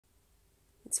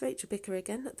It's Rachel Bicker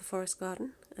again at the Forest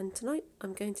Garden, and tonight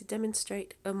I'm going to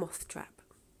demonstrate a moth trap.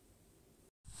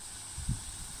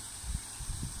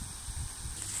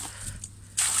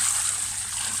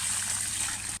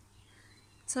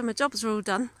 So my jobs are all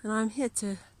done and I'm here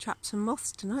to trap some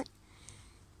moths tonight.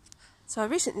 So I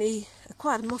recently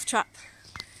acquired a moth trap.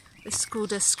 This is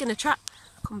called a Skinner trap,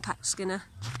 a compact Skinner.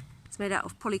 It's made out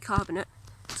of polycarbonate.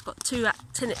 It's got two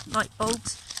actinic light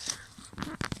bulbs.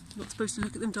 I'm not supposed to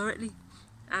look at them directly.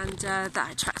 And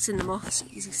that attracts in the moths. As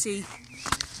you can see,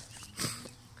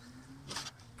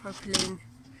 propylene.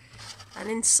 And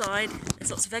inside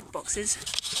there's lots of egg boxes.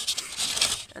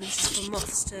 And this is for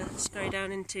moths to scurry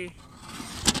down into.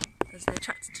 As they're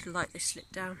attracted to the light, they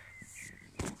slip down.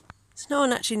 So no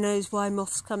one actually knows why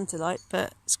moths come to light,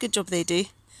 but it's a good job they do.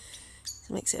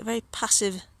 So it makes it a very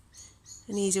passive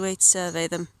and easy way to survey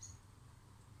them.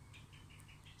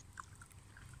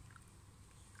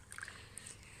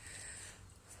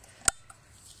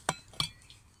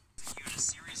 A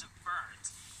series of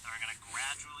burns that are going to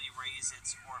gradually raise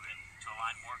its orbit to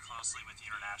align more closely with the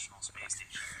International Space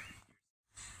Station.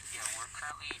 Yeah, we're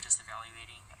currently just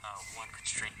evaluating a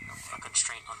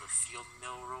constraint on the field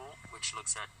mill rule, which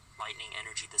looks at lightning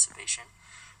energy dissipation.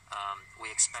 We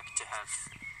expect to have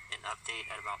an update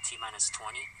at about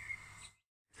T-20.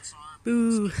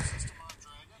 Boo!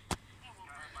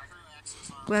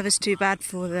 Weather's too bad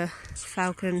for the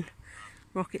Falcon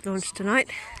rocket launch tonight.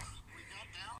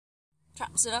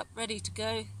 Traps it up, ready to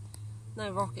go. No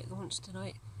rocket launch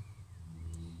tonight.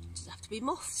 Just have to be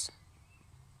moths.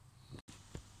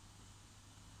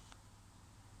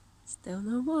 Still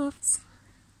no moths.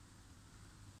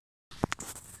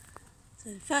 So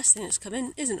the first thing that's come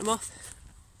in isn't a moth.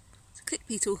 It's a click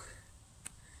beetle.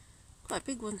 Quite a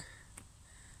big one.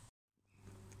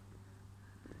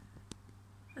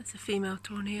 That's a female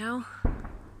tawny owl.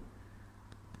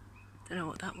 Don't know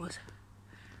what that was.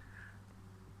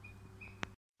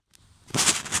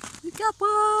 We got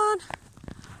one!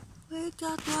 We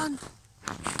got one!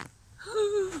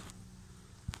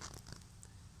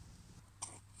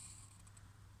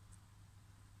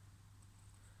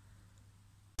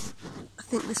 I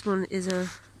think this one is a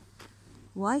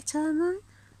white ermine.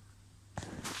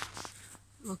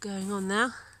 What's going on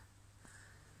now?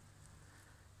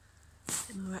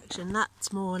 More action,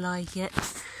 that's more like it.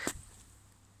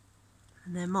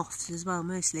 And they're moths as well,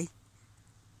 mostly.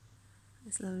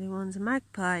 This lovely one's a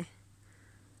magpie.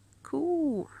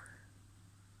 Cool.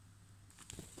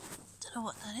 Don't know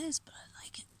what that is, but I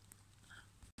like it.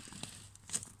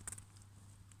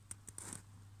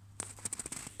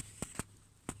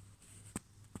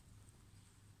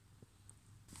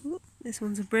 Ooh, this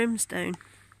one's a brimstone.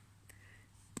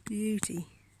 Beauty.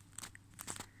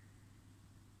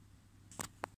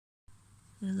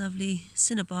 A lovely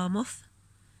cinnabar moth,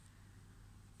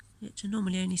 which I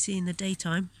normally only see in the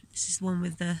daytime. This is the one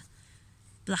with the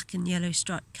black and yellow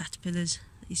striped caterpillars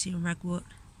that you see on ragwort.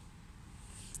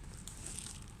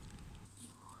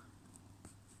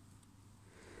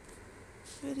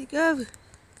 Where'd he go?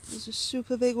 There's a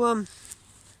super big one.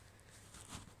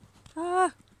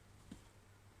 Ah!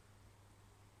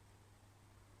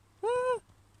 Ah!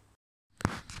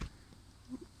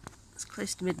 It's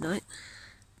close to midnight.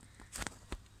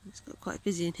 It's got quite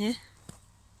busy in here.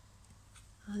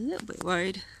 I'm a little bit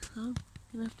worried. I'm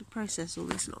going to have to process all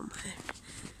this on my own.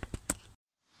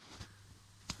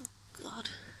 Oh God,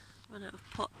 run out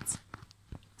of pots.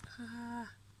 Ah,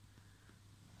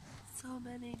 so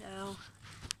many now.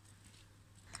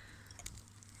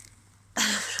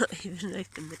 I've not even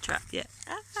opened the trap yet.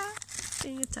 Ah,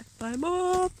 being attacked by a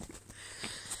moth.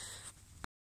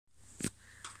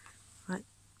 Right,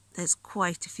 there's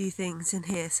quite a few things in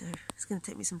here, so it's going to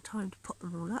take me some time to pot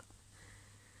them all up.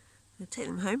 I'm going to take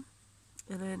them home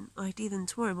and then ID them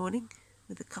tomorrow morning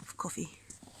with a cup of coffee.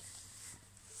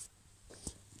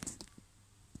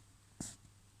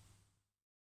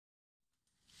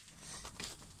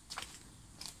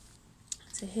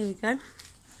 So here we go,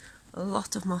 a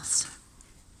lot of moths.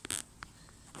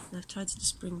 And I've tried to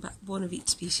just bring back one of each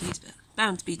species, but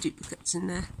bound to be duplicates in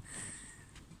there.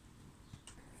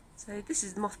 So this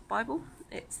is the Moth Bible.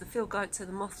 It's the field guide to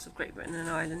the moths of Great Britain and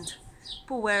Ireland.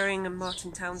 Paul Waring and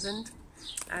Martin Townsend,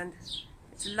 and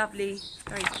it's a lovely,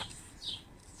 very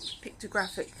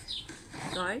pictographic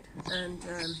guide and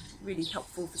really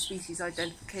helpful for species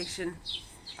identification.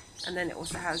 And then it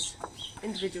also has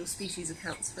individual species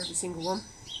accounts for every single one.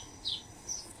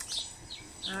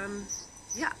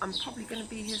 Yeah, I'm probably going to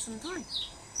be here sometime.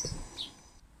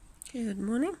 Good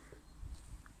morning.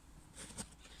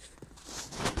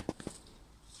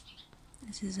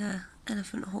 This is an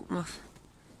elephant hawk moth.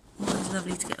 Always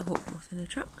lovely to get a hawk moth in a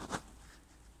trap.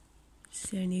 It's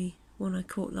the only one I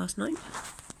caught last night.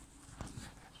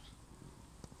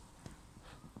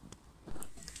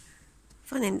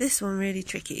 Finding this one really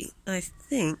tricky. I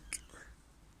think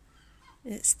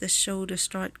it's the shoulder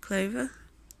striped clover.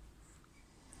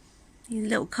 These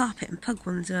little carpet and pug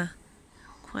ones are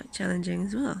quite challenging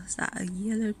as well. Is that a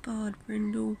yellow barred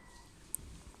brindle?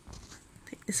 I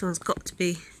think this one's got to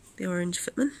be the orange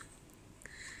footman.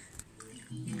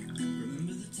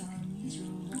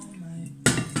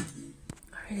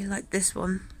 I really like this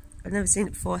one. I've never seen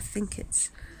it before. I think it's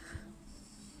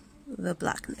the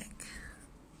blackneck.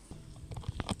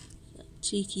 That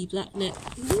cheeky blackneck.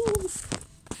 Ooh.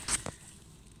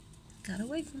 Got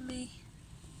away from me.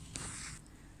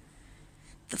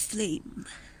 The flame.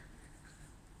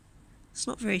 It's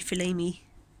not very flamey.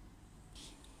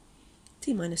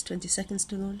 T-minus 20 seconds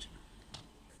to launch.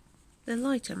 The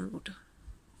light emerald.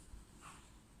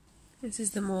 This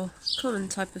is the more common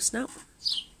type of snout.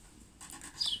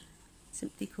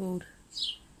 Simply called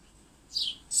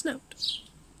snout.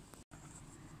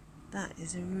 That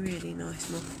is a really nice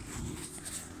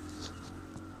moth.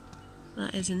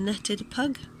 That is a netted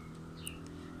pug.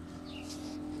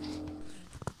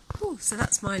 Oh, so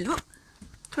that's my lot.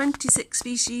 26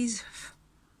 species,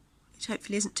 which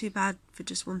hopefully isn't too bad for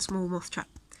just one small moth trap.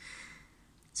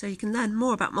 So you can learn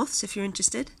more about moths if you're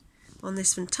interested on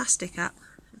this fantastic app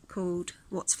called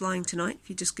What's Flying Tonight. If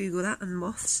you just Google that and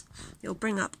moths, it'll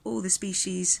bring up all the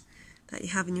species that you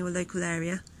have in your local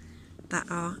area that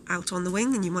are out on the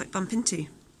wing and you might bump into.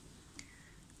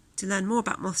 To learn more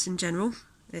about moths in general,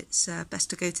 it's best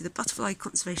to go to the Butterfly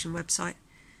Conservation website,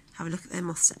 have a look at their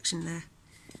moth section there.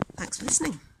 Thanks for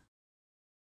listening.